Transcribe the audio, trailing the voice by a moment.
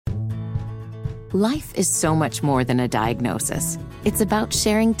Life is so much more than a diagnosis. It's about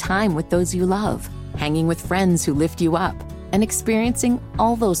sharing time with those you love, hanging with friends who lift you up, and experiencing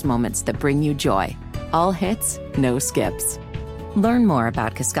all those moments that bring you joy. All hits, no skips. Learn more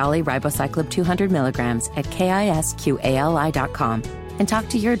about Kisqali Ribociclib 200 milligrams at KISQALI.com and talk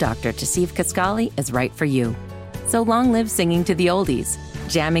to your doctor to see if Kisqali is right for you. So long live singing to the oldies,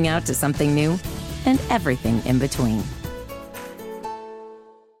 jamming out to something new, and everything in between.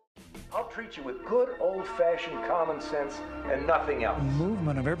 I'll treat you with good old-fashioned common sense and nothing else. A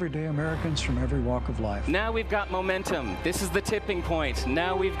movement of everyday Americans from every walk of life. Now we've got momentum. This is the tipping point.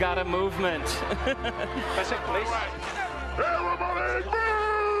 Now we've got a movement. Listen, please. Everybody move!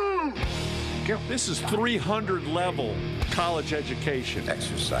 This is 300 level college education.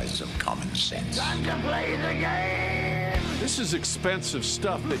 Exercise some common sense. Time to play the game! This is expensive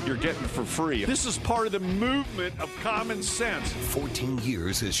stuff that you're getting for free. This is part of the movement of common sense. 14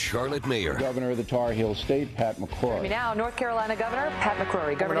 years as Charlotte mayor. Governor of the Tar Heel State, Pat McCrory. Now, North Carolina Governor Pat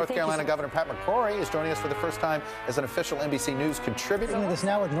McCrory. North Carolina Governor Pat McCrory is joining us for the first time as an official NBC News contributor. Joining us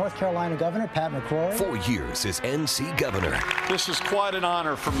now with North Carolina Governor Pat McCrory. 4 years as NC governor. This is quite an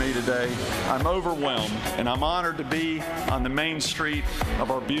honor for me today. I'm overwhelmed, and I'm honored to be on the main street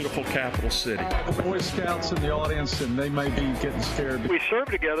of our beautiful capital city. The Boy Scouts in the audience, and they may be getting scared. We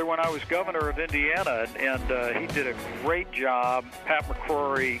served together when I was governor of Indiana, and he did a great job. Pat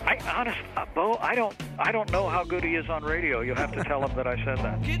McCrory. Bo, I don't know how good he is on radio. You'll have to tell him that I said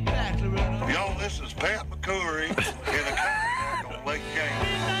that. Get back, Loretta. Y'all, this is Pat McCrory in a on Lake Game.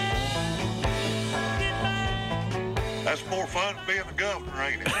 That's more fun than being the governor,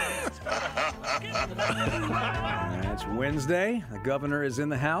 ain't it? It's Wednesday. The governor is in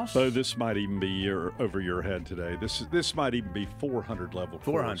the house. So this might even be over your head today. This might even be 400 level.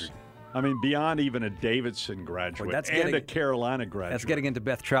 400. I mean, beyond even a Davidson graduate and a Carolina graduate. That's getting into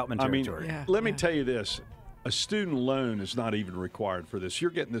Beth Troutman territory. I mean, let me tell you this. A student loan is not even required for this. You're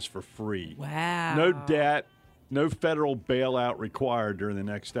getting this for free. Wow. No debt, no federal bailout required during the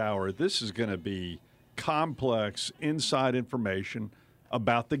next hour. This is going to be complex inside information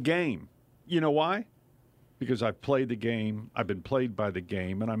about the game. You know why? Because I've played the game, I've been played by the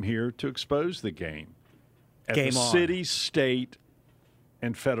game, and I'm here to expose the game at the city, state,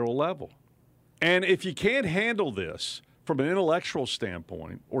 and federal level. And if you can't handle this from an intellectual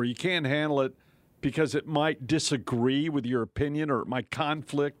standpoint, or you can't handle it because it might disagree with your opinion or it might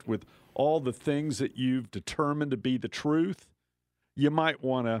conflict with all the things that you've determined to be the truth, you might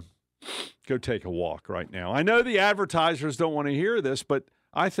want to go take a walk right now. I know the advertisers don't want to hear this, but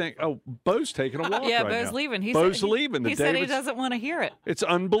I think, Bo's taking a walk yeah, right Bo's now. leaving. Bo's leaving. He said he doesn't want to hear it. It's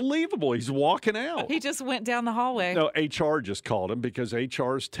unbelievable. He's walking out. He just went down the hallway. No, HR just called him because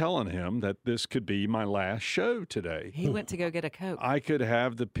HR is telling him that this could be my last show today. He went to go get a Coke. I could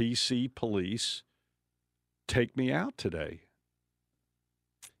have the PC police take me out today.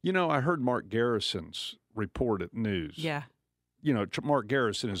 You know, I heard Mark Garrison's report at News. Yeah. You know, Mark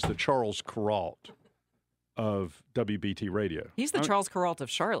Garrison is the Charles Kuralt of WBT Radio. He's the Charles Kuralt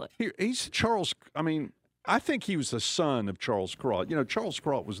of Charlotte. He's Charles. I mean, I think he was the son of Charles Kuralt. You know, Charles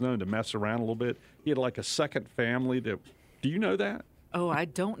Kuralt was known to mess around a little bit. He had like a second family that. Do you know that? Oh, I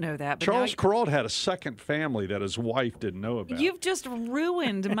don't know that. But Charles Kuralt had a second family that his wife didn't know about. You've just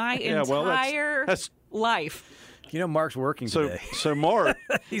ruined my entire life. You know, Mark's working today. So Mark,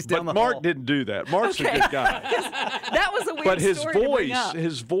 he's down the Mark hall. didn't do that. Mark's a good guy. That was a weird but his story to bring voice, up.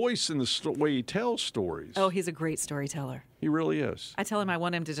 his voice and the way he tells stories. Oh, he's a great storyteller. He really is. I tell him I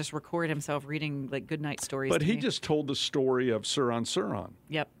want him to just record himself reading like goodnight stories. But to he me. just told the story of Sirhan Sirhan.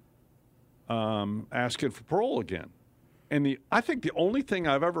 Yep. Asking for parole again. And I think the only thing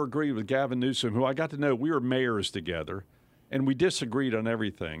I've ever agreed with Gavin Newsom, who I got to know, we were mayors together, and we disagreed on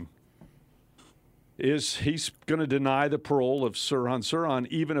everything, is he's going to deny the parole of Sirhan Sirhan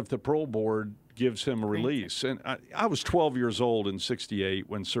even if the parole board gives him a release. And I was 12 years old in 1968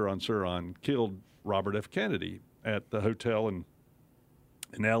 when Sirhan Sirhan killed Robert F. Kennedy at the hotel in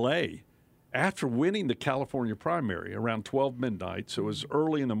L.A. after winning the California primary around 12 midnight. So it was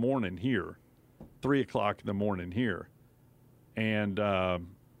early in the morning here, 3 o'clock in the morning here. And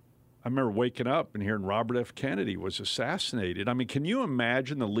I remember waking up and hearing Robert F. Kennedy was assassinated. I mean, can you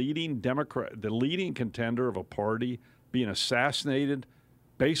imagine the leading contender of a party being assassinated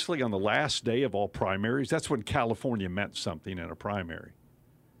basically on the last day of all primaries? That's when California meant something in a primary.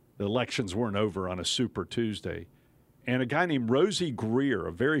 The elections weren't over on a Super Tuesday. And a guy named Rosie Greer,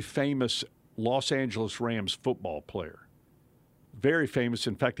 a very famous Los Angeles Rams football player, very famous.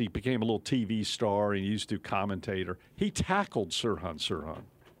 In fact, he became a little TV star and he used to commentator. He tackled Sirhan Sirhan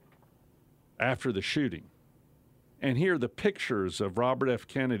after the shooting. And here are the pictures of Robert F.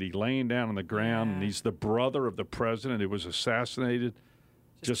 Kennedy laying down on the ground, and he's the brother of the president who was assassinated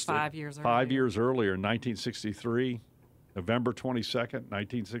just 5 years earlier. 5 years earlier in 1963, November 22nd,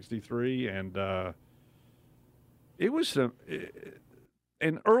 1963. And it was,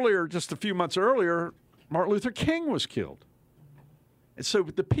 and earlier, just a few months earlier, Martin Luther King was killed. And so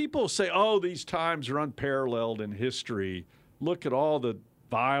the people say, oh, these times are unparalleled in history. Look at all the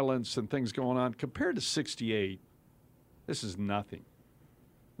violence and things going on. Compared to 68, this is nothing.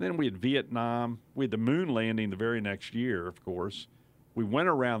 Then we had Vietnam. We had the moon landing the very next year, of course. We went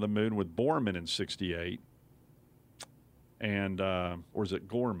around the moon with Borman in 68. And, or is it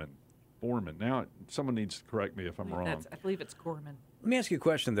Gorman? Borman. Now, someone needs to correct me if I'm wrong. I believe it's Gorman. Let me ask you a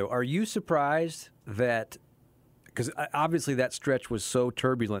question, though. Are you surprised that, because obviously that stretch was so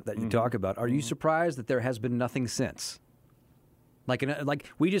turbulent that you talk about, are you surprised that there has been nothing since? Like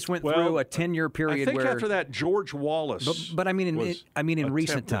we just went through a 10-year period. I think where, after that, George Wallace. But I mean, in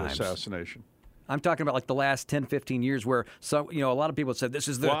recent times, assassination. I'm talking about like the last 10, 15 years, where a lot of people said this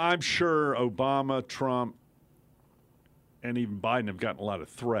is the. Well, I'm sure Obama, Trump, and even Biden have gotten a lot of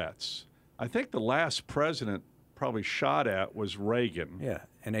threats. I think the last president probably shot at was Reagan. Yeah,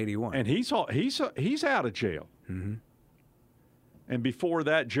 in '81, and he's out of jail. Mm-hmm. And before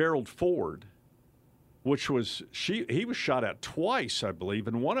that, Gerald Ford. Which was he was shot at twice, I believe,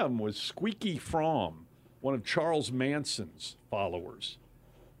 and one of them was Squeaky Fromm, one of Charles Manson's followers.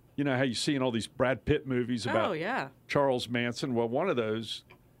 You know how you see in all these Brad Pitt movies about Charles Manson? Well, one of those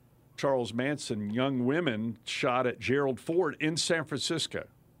Charles Manson young women shot at Gerald Ford in San Francisco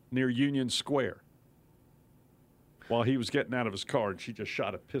near Union Square while he was getting out of his car, and she just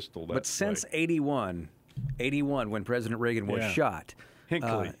shot a pistol. But since 81, when President Reagan was shot,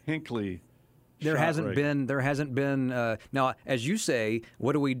 Hinckley. There hasn't been. Now, as you say,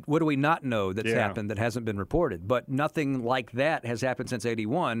 what do we not know that's happened that hasn't been reported? But nothing like that has happened since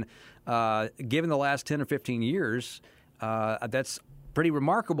 '81. Given the last 10 or 15 years, that's pretty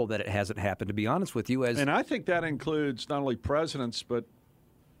remarkable that it hasn't happened. To be honest with you, and I think that includes not only presidents, but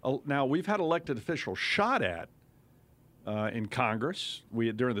now we've had elected officials shot at in Congress.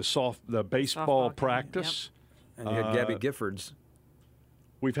 During the baseball practice, and you had Gabby Giffords.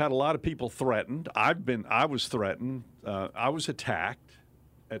 We've had a lot of people threatened. I was threatened. I was attacked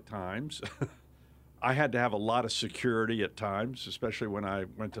at times. I had to have a lot of security at times, especially when I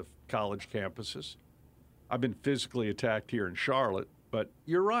went to college campuses. I've been physically attacked here in Charlotte, but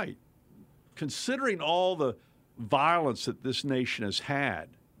you're right. Considering all the violence that this nation has had.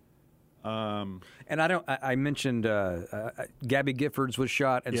 And I mentioned Gabby Giffords was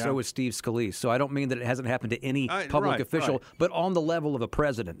shot, and so was Steve Scalise. So I don't mean that it hasn't happened to any public official, but on the level of a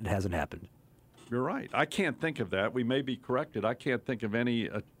president, it hasn't happened. You're right. I can't think of that. We may be corrected. I can't think of any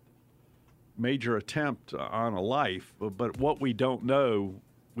major attempt on a life. But what we don't know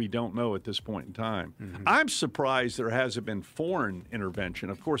at this point in time. Mm-hmm. I'm surprised there hasn't been foreign intervention.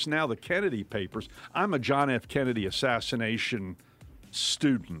 Of course, now the Kennedy papers. I'm a John F. Kennedy assassination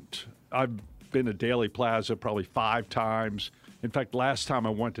student. I've been to Daley Plaza probably 5 times. In fact, last time I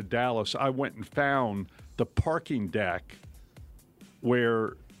went to Dallas, I went and found the parking deck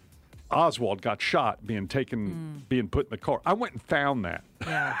where Oswald got shot, being put in the car. I went and found that.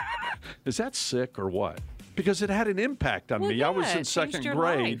 Yeah. Is that sick or what? Because it had an impact on me. Yeah, I was in second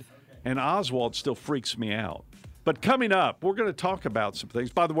grade, and Oswald still freaks me out. But coming up, we're going to talk about some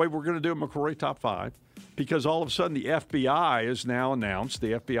things. By the way, we're going to do a McCrory Top 5 because all of a sudden the FBI is now announced,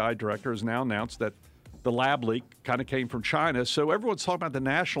 the FBI director has now announced that the lab leak kind of came from China. So everyone's talking about the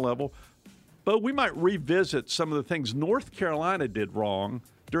national level. But we might revisit some of the things North Carolina did wrong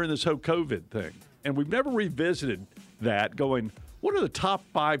during this whole COVID thing. And we've never revisited that, going, what are the top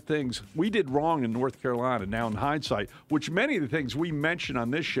 5 things we did wrong in North Carolina now in hindsight, which many of the things we mentioned on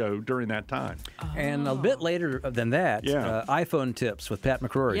this show during that time. And a bit later than that, iPhone tips with Pat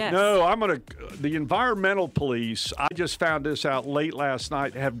McCrory. Yes. No, the environmental police, I just found this out late last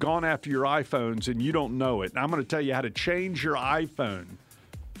night, have gone after your iPhones and you don't know it. And I'm going to tell you how to change your iPhone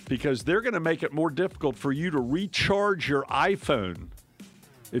because they're going to make it more difficult for you to recharge your iPhone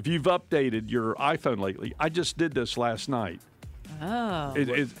if you've updated your iPhone lately. I just did this last night. Oh.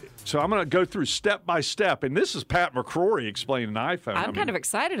 So I'm going to go through step by step, and this is Pat McCrory explaining iPhone. I'm kind of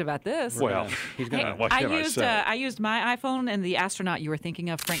excited about this. Well, I used my iPhone and the astronaut you were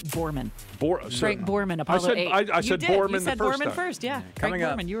thinking of, Frank Borman. Frank Borman, Apollo 8. I said Borman. You said the first Borman time. first, yeah. Frank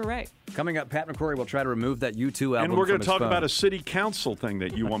Borman, you were right. Coming up, Pat McCrory will try to remove that U2 album. And we're going to talk about a city council thing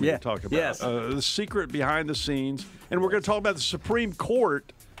that you want me to talk about. Yes. The secret behind the scenes, and we're going to talk about the Supreme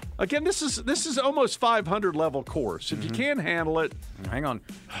Court. Again, this is almost 500 level course. If you can't handle it, hang on.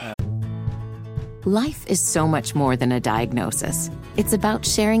 Life is so much more than a diagnosis. It's about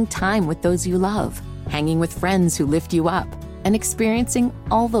sharing time with those you love, hanging with friends who lift you up, and experiencing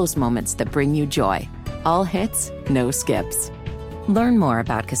all those moments that bring you joy. All hits, no skips. Learn more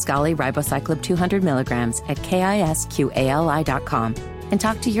about Kisqali Ribociclib 200 milligrams at KISQALI.com and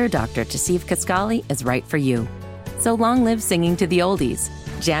talk to your doctor to see if Kisqali is right for you. So long live singing to the oldies,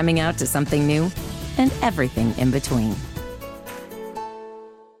 jamming out to something new, and everything in between.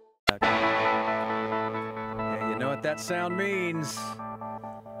 Yeah, you know what that sound means.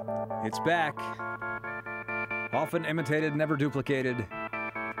 It's back. Often imitated, never duplicated.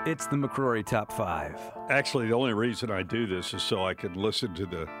 It's the McCrory Top 5. Actually, the only reason I do this is so I can listen to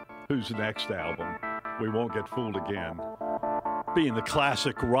the Who's Next album. We Won't Get Fooled Again. Being the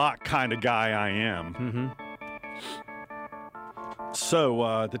classic rock kind of guy I am. Mm-hmm.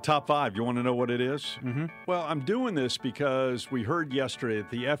 So, the top 5, you want to know what it is? Mm-hmm. Well, I'm doing this because we heard yesterday that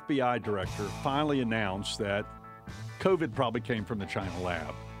the FBI director finally announced that COVID probably came from the China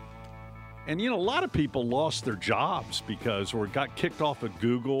lab. And, you know, a lot of people lost their jobs because, or got kicked off of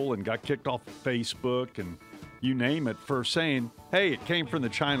Google and got kicked off of Facebook and you name it for saying, hey, it came from the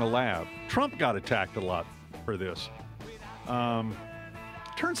China lab. Trump got attacked a lot for this.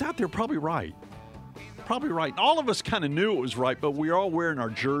 Turns out they're probably right. Probably right. All of us kind of knew it was right, but we were all wearing our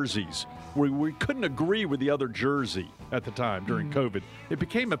jerseys. We couldn't agree with the other jersey at the time during COVID. It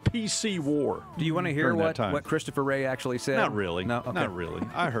became a PC war. Do you want to hear what Christopher Wray actually said? Not really. No, okay. Not really.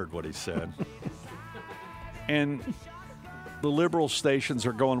 I heard what he said. And the liberal stations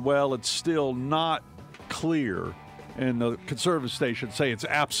are going, well, it's still not clear. And the conservative stations say it's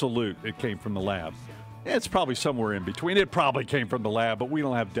absolute. It came from the lab. It's probably somewhere in between. It probably came from the lab, but we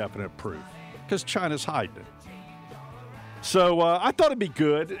don't have definite proof because China's hiding it. So I thought it'd be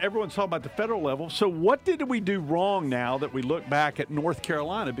good. Everyone's talking about the federal level. So what did we do wrong now that we look back at North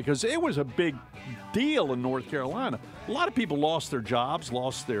Carolina? Because it was a big deal in North Carolina. A lot of people lost their jobs,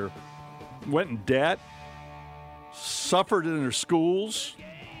 went in debt, suffered in their schools.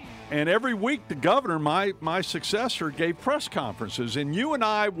 And every week the governor, my successor, gave press conferences. And you and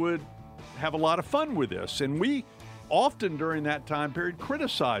I would have a lot of fun with this. And we often during that time period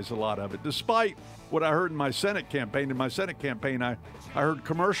criticized a lot of it, despite what I heard in my Senate campaign. In my Senate campaign, I heard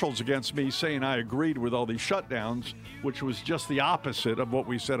commercials against me saying I agreed with all these shutdowns, which was just the opposite of what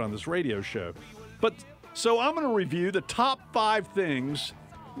we said on this radio show. But so I'm going to review the top 5 things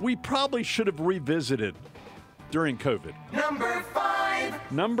we probably should have revisited during COVID.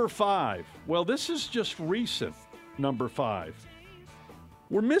 Number 5. Well, this is just recent. Number 5.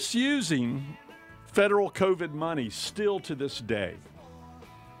 We're misusing federal COVID money still to this day.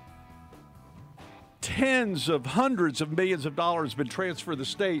 Tens of hundreds of millions of dollars have been transferred to the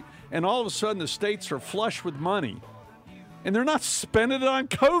state, and all of a sudden the states are flush with money. And they're not spending it on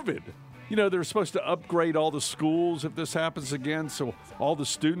COVID. You know, they're supposed to upgrade all the schools if this happens again, so all the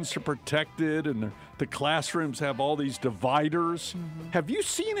students are protected and the classrooms have all these dividers. Mm-hmm. Have you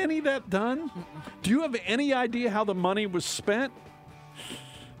seen any of that done? Do you have any idea how the money was spent?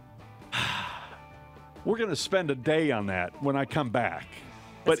 We're going to spend a day on that when I come back.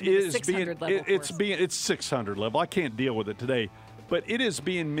 But it's 600 level. I can't deal with it today. But it is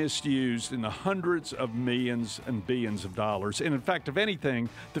being misused in the hundreds of millions and billions of dollars. And in fact, if anything,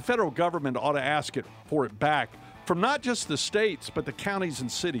 the federal government ought to ask it for it back from not just the states, but the counties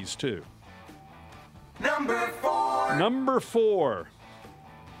and cities too. Number 4.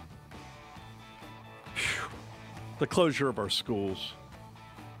 The closure of our schools,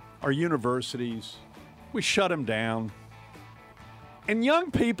 our universities. We shut them down. And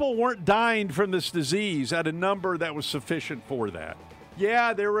young people weren't dying from this disease at a number that was sufficient for that.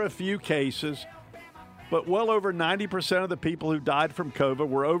 Yeah, there were a few cases, but well over 90% of the people who died from COVID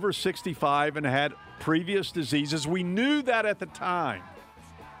were over 65 and had previous diseases. We knew that at the time,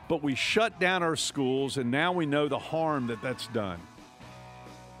 but we shut down our schools, and now we know the harm that that's done.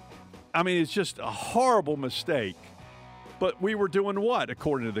 I mean, it's just a horrible mistake, but we were doing what,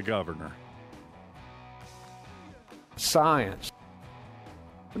 according to the governor? Science.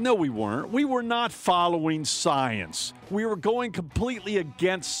 No, we weren't. We were not following science. We were going completely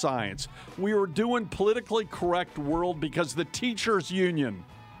against science. We were doing politically correct world because of the teachers' union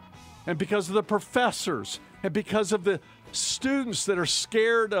and because of the professors and because of the students that are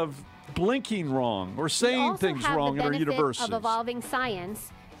scared of blinking wrong or saying things wrong at our universities. Of evolving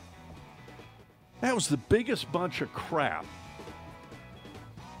science. That was the biggest bunch of crap.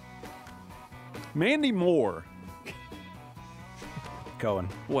 Mandy Moore. Going.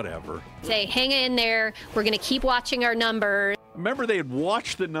 Whatever. Say, hang in there. We're going to keep watching our numbers. Remember, they had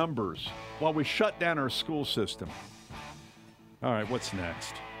watched the numbers while we shut down our school system. All right, what's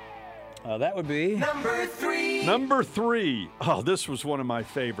next? That would be number 3. Number 3. Oh, this was one of my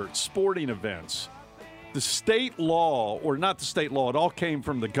favorites. Sporting events. The state law, or not the state law, it all came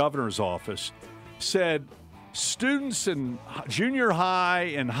from the governor's office, said students in junior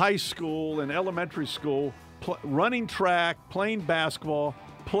high and high school and elementary school running track, playing basketball,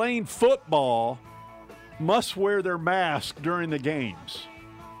 playing football must wear their mask during the games.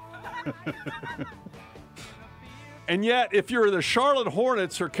 And yet, if you're the Charlotte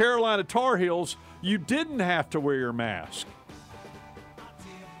Hornets or Carolina Tar Heels, you didn't have to wear your mask.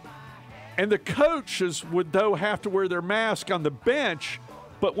 And the coaches would, though, have to wear their mask on the bench,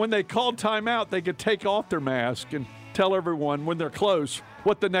 but when they called timeout, they could take off their mask and tell everyone when they're close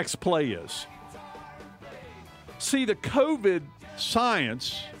what the next play is. See, the COVID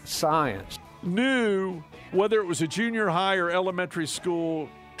science knew whether it was a junior high or elementary school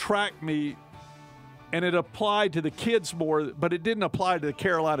track meet, and it applied to the kids more, but it didn't apply to the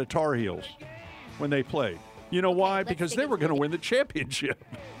Carolina Tar Heels when they played. You know why? Because they were going to win the championship.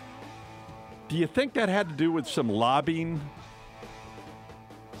 Do you think that had to do with some lobbying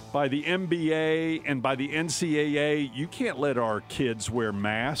by the NBA and by the NCAA? You can't let our kids wear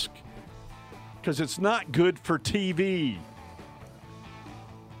masks because it's not good for TV.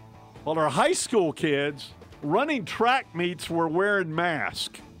 Well, our high school kids running track meets were wearing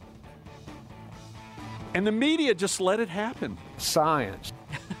masks. And the media just let it happen. Science.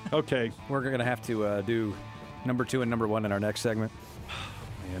 Okay. We're going to have to do number 2 and number 1 in our next segment.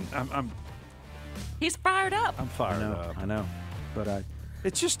 Man, He's fired up. I'm fired up. I know. But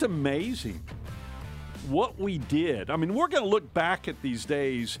it's just amazing what we did. I mean, we're going to look back at these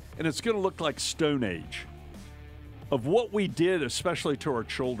days, and it's going to look like Stone Age of what we did, especially to our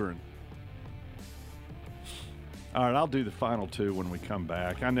children. All right, I'll do the final 2 when we come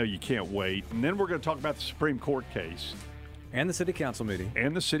back. I know you can't wait. And then we're going to talk about the Supreme Court case. And the city council meeting.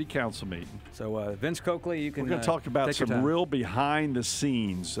 So, Vince Coakley, you can we're going to talk about some real behind the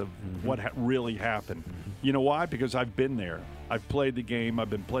scenes of what really happened. You know why? Because I've been there. I've played the game. I've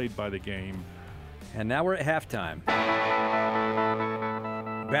been played by the game. And now we're at halftime.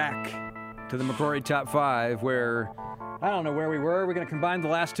 Back to the McCrory Top 5, where I don't know where we were. We're going to combine the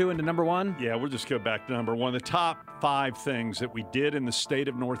last 2 into number 1? Yeah, we'll just go back to number 1. The top 5 things that we did in the state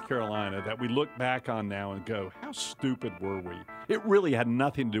of North Carolina that we look back on now and go, how stupid were we? It really had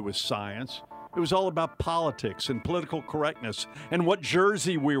nothing to do with science. It was all about politics and political correctness and what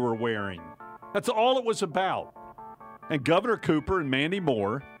jersey we were wearing. That's all it was about. And Governor Cooper and Mandy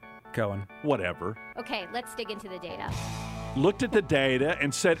Moore, Cohen, whatever. Okay, let's dig into the data. Looked at the data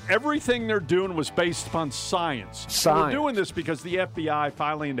and said everything they're doing was based upon science. We're doing this because the FBI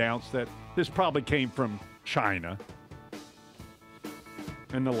finally announced that this probably came from China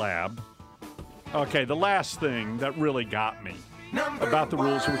in the lab. Okay, the last thing that really got me about the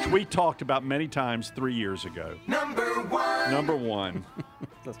rules, which we talked about many times 3 years ago. Number 1.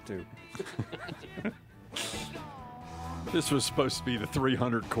 That's 2. This was supposed to be the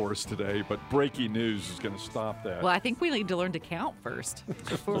 300 course today, but breaking news is going to stop that. Well, I think we need to learn to count first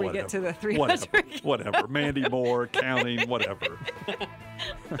before we get to the 300. Whatever. Mandy Moore, counting, whatever.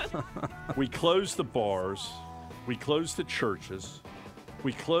 We closed the bars. We closed the churches.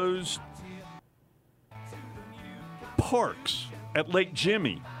 We closed parks at Lake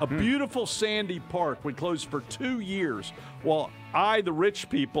Jimmy, a beautiful sandy park. We closed for 2 years while the rich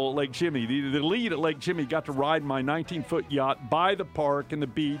people at Lake Jimmy, the lead at Lake Jimmy, got to ride my 19-foot yacht by the park and the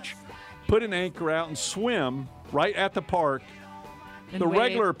beach, put an anchor out and swim right at the park. The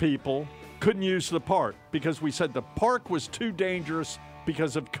regular people couldn't use the park because we said the park was too dangerous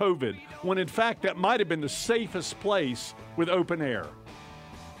because of COVID, when in fact that might have been the safest place with open air.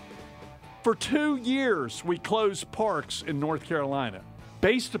 For 2 years, we closed parks in North Carolina.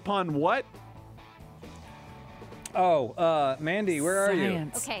 Based upon what? Oh, Mandy, where are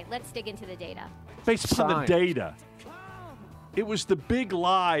you? Okay, let's dig into the data. Based upon the data. It was the big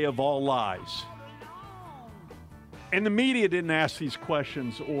lie of all lies. And the media didn't ask these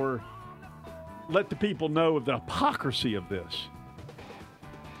questions or let the people know of the hypocrisy of this.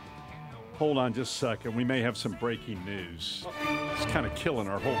 Hold on just a second. We may have some breaking news. It's kind of killing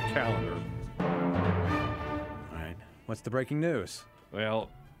our whole calendar. All right. What's the breaking news? Well,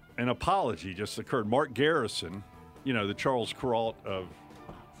 an apology just occurred. Mark Garrison, you know, the Charles Kuralt of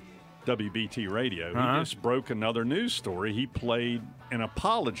WBT Radio, he just broke another news story. He played an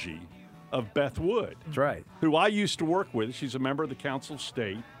apology of Beth Wood. That's right. Who I used to work with. She's a member of the Council of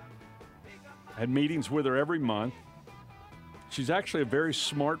State. Had meetings with her every month. She's actually a very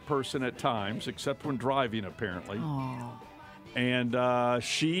smart person at times, except when driving, apparently. Aww. And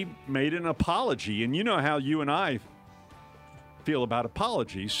she made an apology. And you know how you and I feel about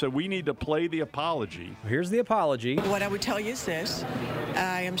apologies, so we need to play the apology. Here's the apology. What I would tell you is this.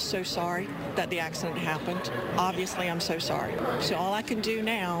 I am so sorry that the accident happened. Obviously, I'm so sorry. So all I can do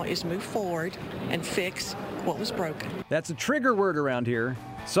now is move forward and fix what was broken. That's a trigger word around here.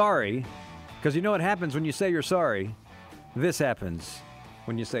 Sorry. Because you know what happens when you say you're sorry? This happens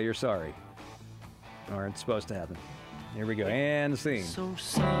when you say you're sorry. Or it's supposed to happen. Here we go. And scene. So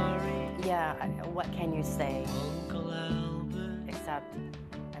sorry. Yeah, what can you say? Except,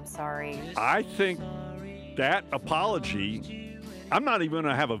 I'm sorry. I think that apology, I'm not even going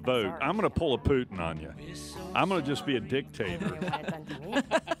to have a vote. I'm going to pull a Putin on you. I'm going to just be a dictator.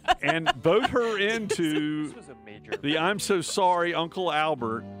 And vote her into the I'm So Sorry, Uncle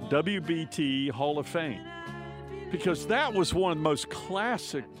Albert WBT Hall of Fame. Because that was one of the most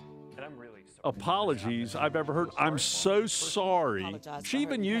classic apologies I've ever heard. I'm so sorry. She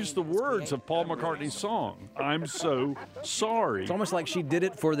even used the words of Paul McCartney's song. I'm so sorry. It's almost like she did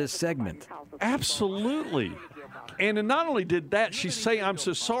it for this segment. Absolutely. And not only did that, she say I'm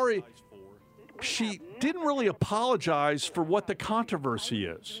so sorry. She didn't really apologize for what the controversy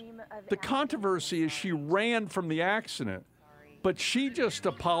is. The controversy is she ran from the accident, but she just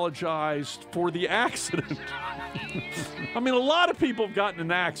apologized for the accident. I mean, a lot of people have gotten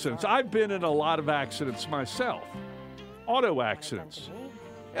in accidents. I've been in a lot of accidents myself, auto accidents.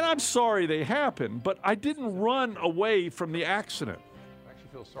 And I'm sorry they happened, but I didn't run away from the accident.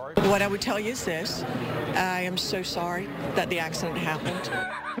 What I would tell you is this. I am so sorry that the accident happened.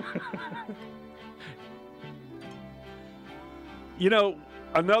 You know,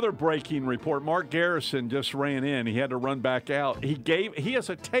 another breaking report. Mark Garrison just ran in. He had to run back out. He has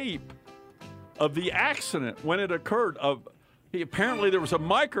a tape of the accident when it occurred. Apparently there was a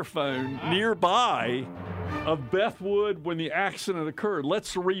microphone nearby of Beth Wood when the accident occurred.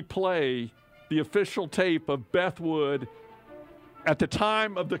 Let's replay the official tape of Beth Wood at the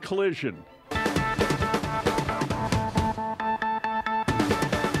time of the collision.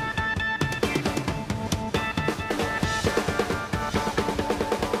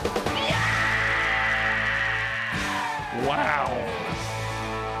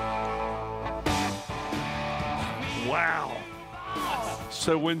 Wow.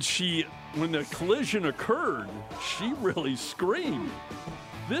 So when the collision occurred, she really screamed.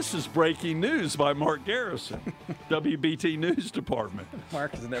 This is breaking news by Mark Garrison, WBT News Department.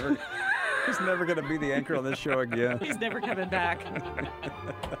 Mark is never going to be the anchor on this show again. He's never coming back.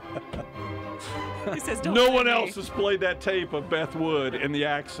 He says, no one else has played that tape of Beth Wood in the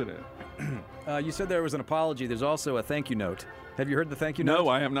accident. You said there was an apology. There's also a thank you note. Have you heard the thank you note? No,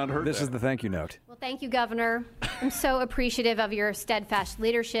 I have not heard This is the thank you note. Well, thank you, Governor. I'm so appreciative of your steadfast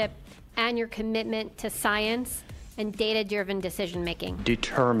leadership and your commitment to science and data-driven decision-making.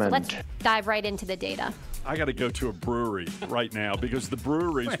 Determined. So let's dive right into the data. I got to go to a brewery right now because the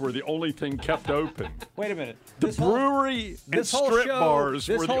breweries were the only thing kept open. Wait a minute. The brewery and strip bars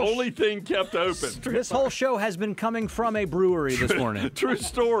were the only thing kept open. This whole show has been coming from a brewery this morning. True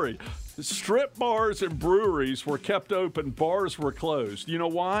story. Strip bars and breweries were kept open. Bars were closed. You know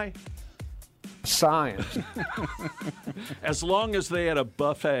why? Science. As long as they had a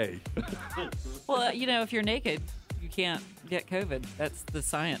buffet. Well, you know, if you're naked, you can't get COVID. That's the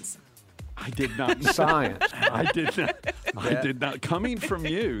science. I did not. Science. I did not. Coming from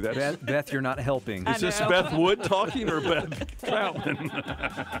you. That's, Beth, you're not helping. Is this Beth Wood talking or Beth Troutman?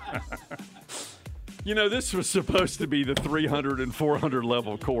 You know, this was supposed to be the 300 and 400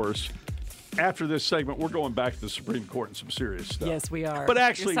 level course. After this segment, we're going back to the Supreme Court and some serious stuff. Yes, we are. But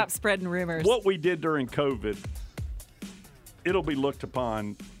actually, stop spreading rumors. What we did during COVID, it'll be looked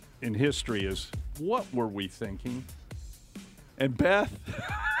upon in history as what were we thinking? And Beth,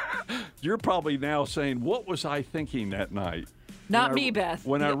 you're probably now saying, what was I thinking that night? Not me, Beth.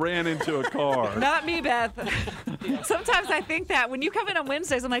 When I ran into a car. Not me, Beth. Sometimes I think that. When you come in on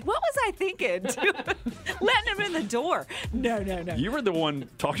Wednesdays, I'm like, what was I thinking? Letting him in the door. No. You were the one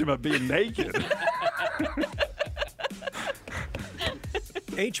talking about being naked.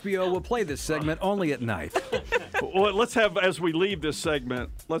 HBO will play this segment only at night. Well, let's have, as we leave this segment,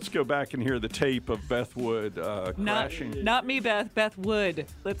 let's go back and hear the tape of Beth Wood crashing. Not me, Beth. Beth Wood.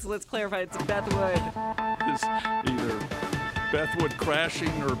 Let's clarify. It's Beth Wood. It's either Beth Wood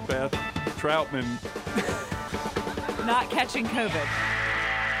crashing or Beth Troutman not catching COVID.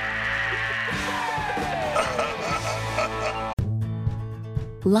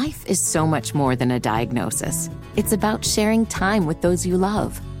 Life is so much more than a diagnosis. It's about sharing time with those you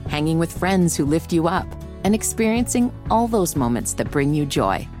love, hanging with friends who lift you up, and experiencing all those moments that bring you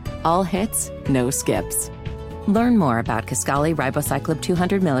joy. All hits, no skips. Learn more about Kisqali Ribociclib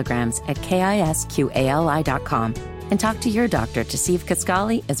 200 milligrams at KISQALI.com and talk to your doctor to see if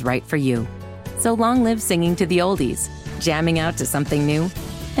Kisqali is right for you. So long live singing to the oldies, jamming out to something new,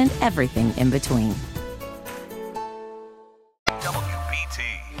 and everything in between.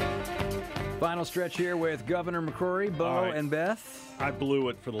 Final stretch here with Governor McCrory, Bo, and Beth. I blew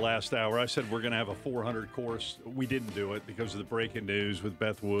it for the last hour. I said we're going to have a 400 course. We didn't do it because of the breaking news with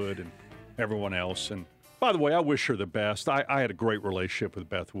Beth Wood and everyone else. And by the way, I wish her the best. I had a great relationship with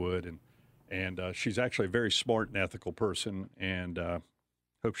Beth Wood, and she's actually a very smart and ethical person, and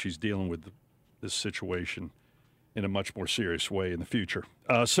hope she's dealing with this situation in a much more serious way in the future.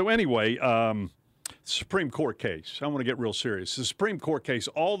 So anyway, Supreme Court case. I want to get real serious. The Supreme Court case,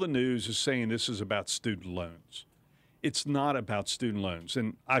 all the news is saying this is about student loans. It's not about student loans.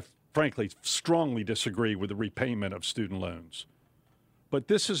 And I frankly strongly disagree with the repayment of student loans. But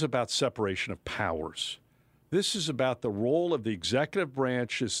this is about separation of powers. This is about the role of the executive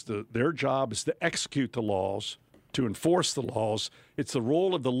branch. Their job is to execute the laws, to enforce the laws. It's the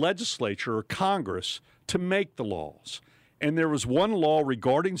role of the legislature or Congress to make the laws. And there was one law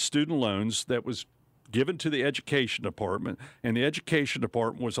regarding student loans that was given to the Education Department, and the Education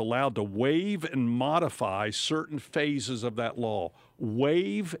Department was allowed to waive and modify certain phases of that law.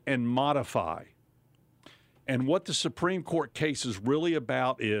 Waive and modify. And what the Supreme Court case is really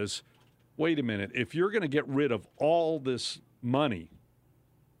about is, wait a minute, if you're going to get rid of all this money,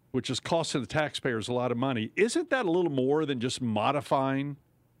 which is costing the taxpayers a lot of money, isn't that a little more than just modifying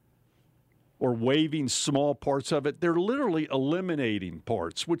or waiving small parts of it? They're literally eliminating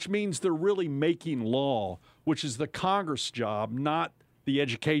parts, which means they're really making law, which is the Congress job, not the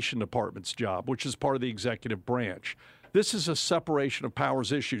Education Department's job, which is part of the executive branch. This is a separation of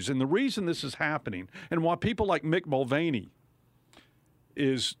powers issues. And the reason this is happening, and why people like Mick Mulvaney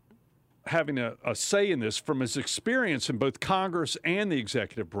is having a say in this from his experience in both Congress and the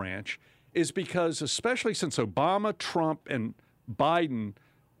executive branch, is because especially since Obama, Trump, and Biden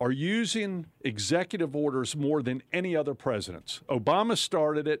are using executive orders more than any other presidents. Obama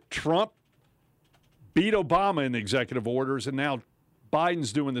started it. Trump beat Obama in the executive orders, and now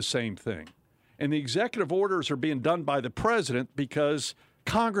Biden's doing the same thing. And the executive orders are being done by the president because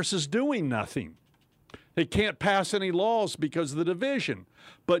Congress is doing nothing. They can't pass any laws because of the division.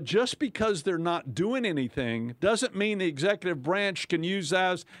 But just because they're not doing anything doesn't mean the executive branch can use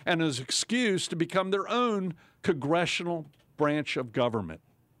that as an excuse to become their own congressional branch of government.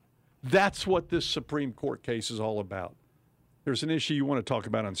 That's what this Supreme Court case is all about. There's an issue you want to talk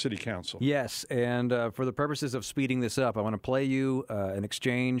about on City Council. Yes, and for the purposes of speeding this up, I want to play you an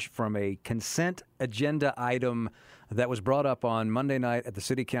exchange from a consent agenda item that was brought up on Monday night at the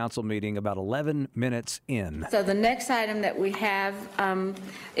City Council meeting about 11 minutes in. So the next item that we have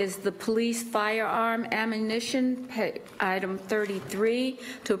is the police firearm ammunition, item 33,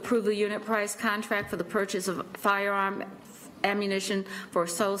 to approve the unit price contract for the purchase of firearm ammunition for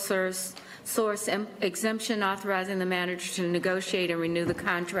sole source exemption, authorizing the manager to negotiate and renew the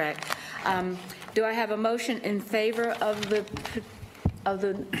contract. Do I have a motion in favor of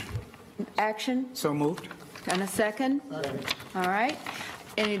the action? So moved. And a second? All right.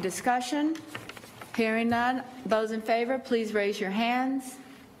 Any discussion? Hearing none. Those in favor, please raise your hands.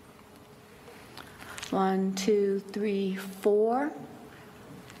 1, 2, 3, 4.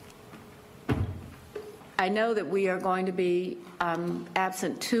 I know that we are going to be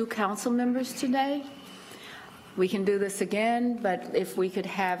absent 2 council members today. We can do this again, but if we could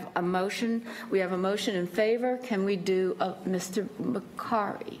have a motion, we have a motion in favor. Can we do Mr.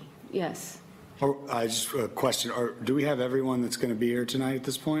 McCrory? Yes. Just a question. Do we have everyone that's going to be here tonight at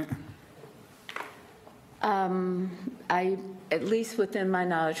this point? At least within my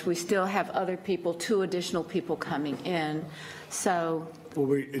knowledge, we still have other people, 2 additional people coming in. So.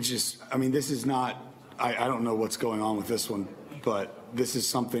 Well, this is not. I don't know what's going on with this one, but this is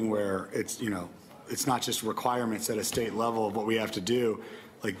something where it's not just requirements at a state level of what we have to do.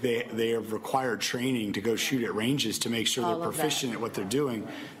 Like they have required training to go shoot at ranges to make sure they're proficient at what they're doing.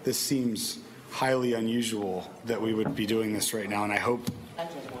 This seems highly unusual that we would be doing this right now, and I hope.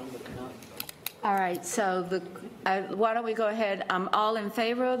 All right, so why don't we go ahead? All in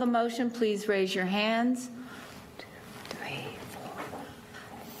favor of the motion, please raise your hands. 2, 3,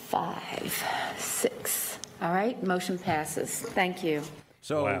 4, 5, 6. All right, motion passes. Thank you.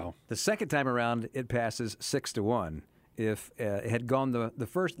 So the second time around, it passes 6-1. If it had gone the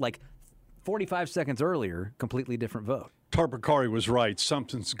first, 45 seconds earlier, completely different vote. Tarpakari was right.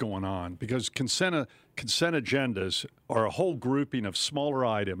 Something's going on because consent agendas are a whole grouping of smaller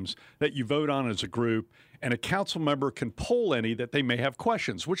items that you vote on as a group, and a council member can pull any that they may have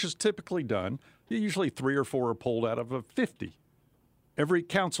questions, which is typically done. Usually 3 or 4 are pulled out of 50 every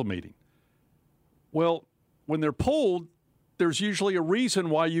council meeting. Well, when they're pulled, there's usually a reason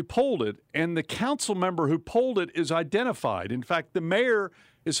why you pulled it, and the council member who pulled it is identified. In fact, the mayor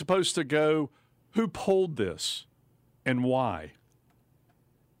is supposed to go, who pulled this and why?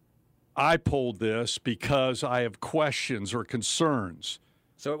 I pulled this because I have questions or concerns.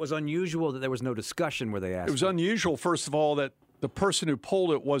 So it was unusual that there was no discussion where they asked. It was unusual, first of all, that the person who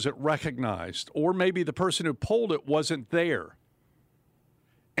pulled it wasn't recognized, or maybe the person who pulled it wasn't there.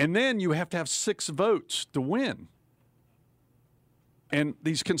 And then you have to have 6 votes to win. And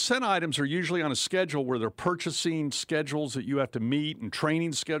these consent items are usually on a schedule where they're purchasing schedules that you have to meet and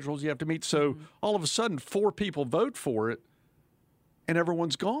training schedules you have to meet. So all of a sudden, 4 people vote for it, and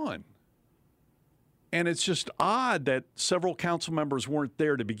everyone's gone. And it's just odd that several council members weren't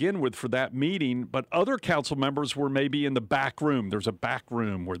there to begin with for that meeting, but other council members were maybe in the back room. There's a back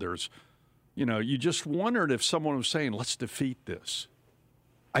room where there's, you just wondered if someone was saying, let's defeat this.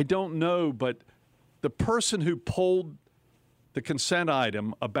 I don't know, but the person who pulled the consent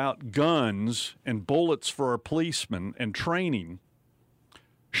item about guns and bullets for our policemen and training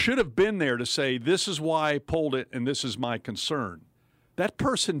should have been there to say, this is why I pulled it and this is my concern. That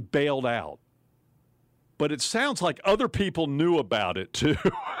person bailed out. But it sounds like other people knew about it, too.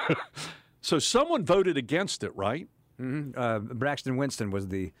 So someone voted against it, right? Mm-hmm. Braxton Winston was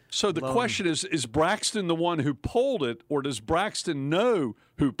the So the question is Braxton the one who pulled it, or does Braxton know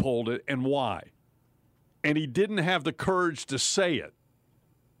who pulled it and why? And he didn't have the courage to say it.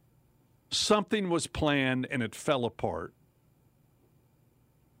 Something was planned, and it fell apart.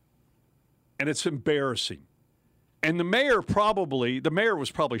 And it's embarrassing. And the mayor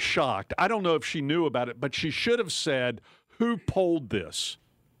was probably shocked. I don't know if she knew about it, but she should have said, who pulled this?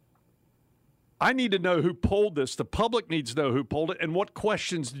 I need to know who pulled this. The public needs to know who pulled it, and what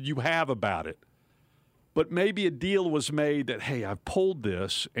questions did you have about it? But maybe a deal was made that, hey, I've pulled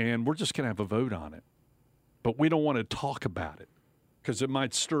this, and we're just going to have a vote on it. But we don't want to talk about it because it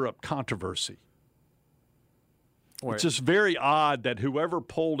might stir up controversy. It's just very odd that whoever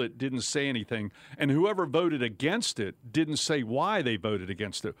pulled it didn't say anything, and whoever voted against it didn't say why they voted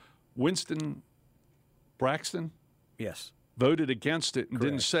against it. Braxton? Yes. Voted against it and Correct.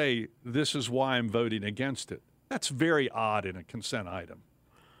 didn't say, this is why I'm voting against it. That's very odd in a consent item.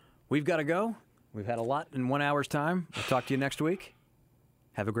 We've got to go. We've had a lot in 1 hour's time. We'll talk to you next week.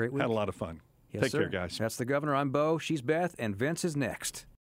 Have a great week. Had a lot of fun. Yes, Take sir. care, guys. That's the governor. I'm Bo. She's Beth. And Vince is next.